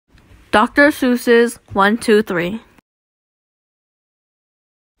Dr. Seuss's 1, 2, 3.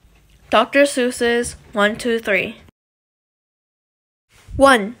 Dr. Seuss's 1, 2, 3.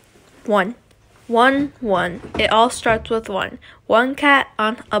 1, 1, 1, 1. It all starts with 1. One cat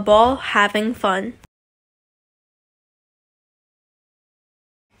on a ball having fun.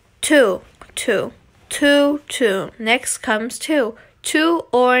 2, 2, 2, 2. Next comes 2. 2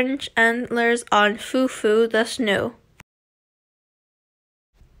 orange antlers on Foo-Foo the Snoo.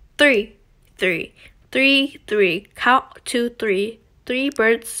 3, 3, 3, 3. Count to 3. 3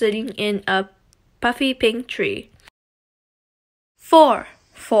 birds sitting in a puffy pink tree. 4,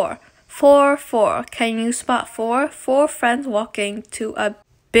 4, 4, 4. Can you spot 4? 4 friends walking to a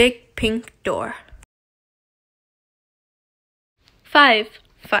big pink door. 5,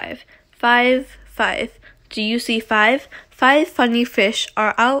 5, 5, 5. Do you see 5? 5 funny fish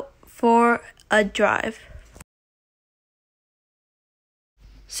are out for a drive.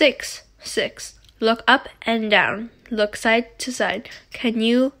 6, 6. Look up and down. Look side to side. Can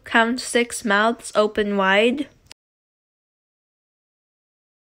you count 6 mouths open wide?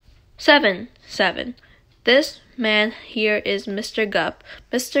 7, 7. This man here is Mr. Gup.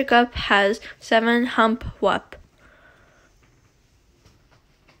 Mr. Gup has 7 hump whup.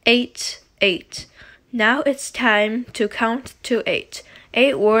 8, 8. Now it's time to count to 8.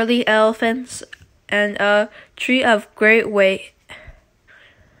 8 whirly elephants and a tree of great weight.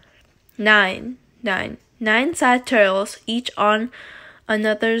 9, 9. 9 sad turtles, each on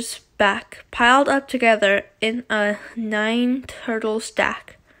another's back, piled up together in a 9 turtle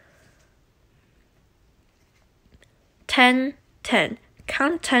stack. 10, 10.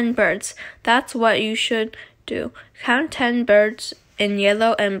 Count 10 birds. That's what you should do. Count 10 birds in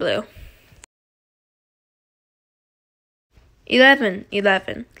yellow and blue. 11,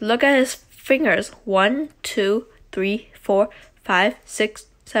 11. Look at his fingers. 1, 2, 3, 4, 5, 6,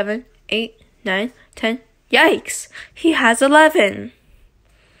 7, 8, 9, 10. Yikes! He has 11.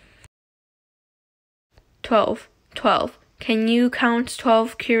 12, 12. Can you count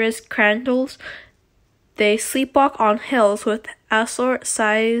 12 curious crandles? They sleepwalk on hills with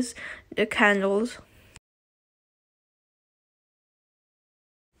assorted-sized candles.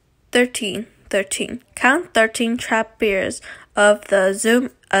 13, 13. Count 13 trap beers of the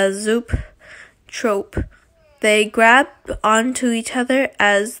zoop trope. They grab onto each other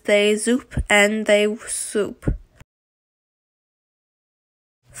as they zoop and they swoop.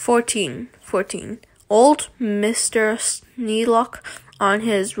 14, 14. Old Mr. Sneelock on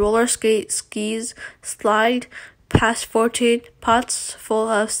his roller skis slide past 14 pots full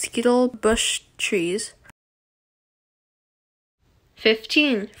of skeetle bush trees.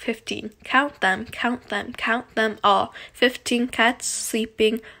 15, 15. Count them, count them, count them all. 15 cats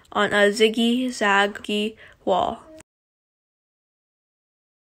sleeping on a ziggy-zaggy wall.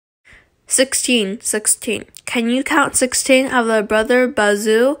 16, 16. Can you count 16 of the Brother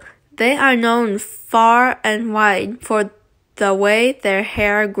Bazoo? They are known far and wide for the way their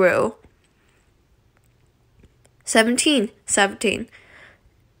hair grew. 17, 17.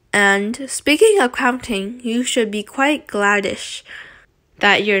 And speaking of counting, you should be quite gladish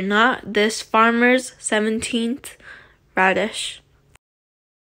that you're not this farmer's 17th radish.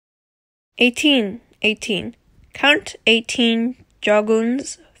 18, 18. Count 18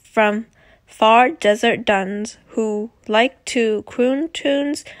 dragoons from far desert duns who like to croon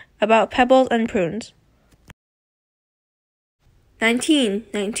tunes about pebbles and prunes. 19,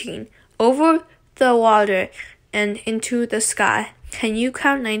 19. Over the water and into the sky. Can you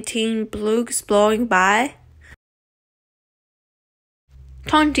count 19 blues blowing by?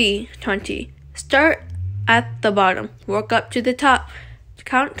 20, 20. Start at the bottom, work up to the top.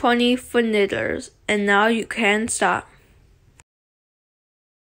 Count 20 funiddlers, and now you can stop.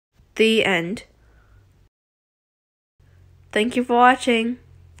 The end. Thank you for watching.